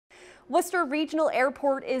Worcester Regional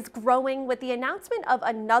Airport is growing with the announcement of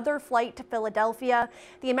another flight to Philadelphia.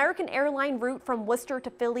 The American airline route from Worcester to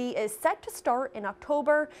Philly is set to start in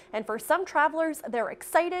October, and for some travelers, they're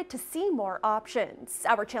excited to see more options.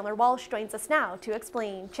 Our Chandler Walsh joins us now to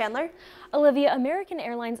explain. Chandler? Olivia, American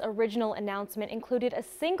Airlines' original announcement included a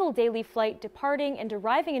single daily flight departing and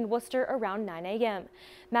arriving in Worcester around 9 a.m.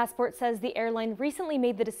 Massport says the airline recently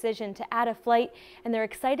made the decision to add a flight, and they're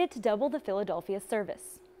excited to double the Philadelphia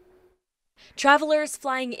service. Travelers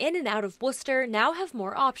flying in and out of Worcester now have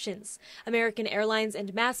more options. American Airlines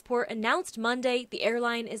and Massport announced Monday the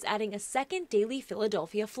airline is adding a second daily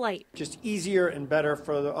Philadelphia flight. Just easier and better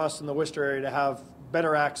for us in the Worcester area to have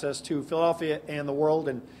better access to Philadelphia and the world,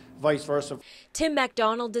 and vice versa. Tim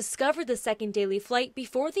McDonald discovered the second daily flight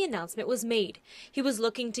before the announcement was made. He was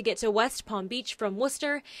looking to get to West Palm Beach from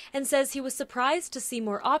Worcester and says he was surprised to see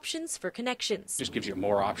more options for connections. Just gives you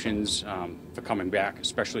more options for coming back,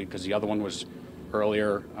 especially because the other one was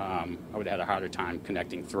earlier. I would have had a harder time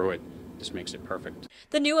connecting through it. This makes it perfect.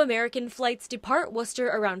 The new American flights depart Worcester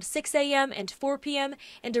around 6 a.m. and 4 p.m.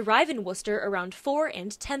 and arrive in Worcester around 4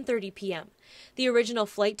 and 10:30 p.m. The original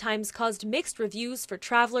flight times caused mixed reviews for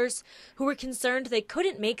travelers who were concerned they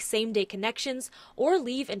couldn't make same-day connections or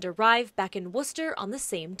leave and arrive back in Worcester on the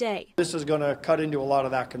same day. This is going to cut into a lot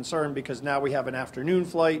of that concern because now we have an afternoon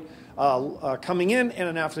flight coming in and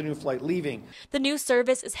an afternoon flight leaving. The new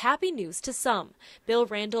service is happy news to some. Bill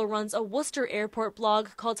Randall runs a Worcester Airport blog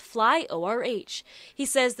called Fly ORH. He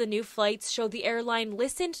says the new flights show the airline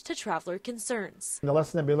listened to traveler concerns. The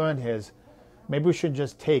lesson that we learned is maybe we shouldn't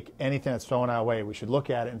just take anything that's thrown our way. We should look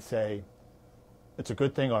at it and say it's a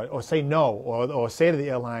good thing, or say no, or say to the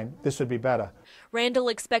airline this would be better. Randall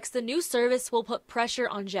expects the new service will put pressure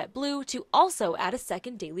on JetBlue to also add a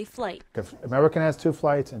second daily flight. If American has 2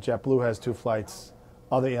 flights and JetBlue has 2 flights,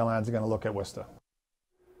 other airlines are going to look at Worcester.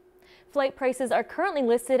 Flight prices are currently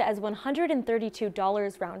listed as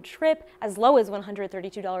 $132 round trip, as low as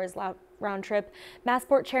 $132 round trip.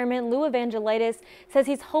 Massport chairman Lou Evangelitis says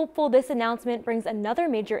he's hopeful this announcement brings another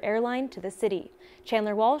major airline to the city.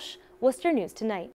 Chandler Walsh, Worcester News Tonight.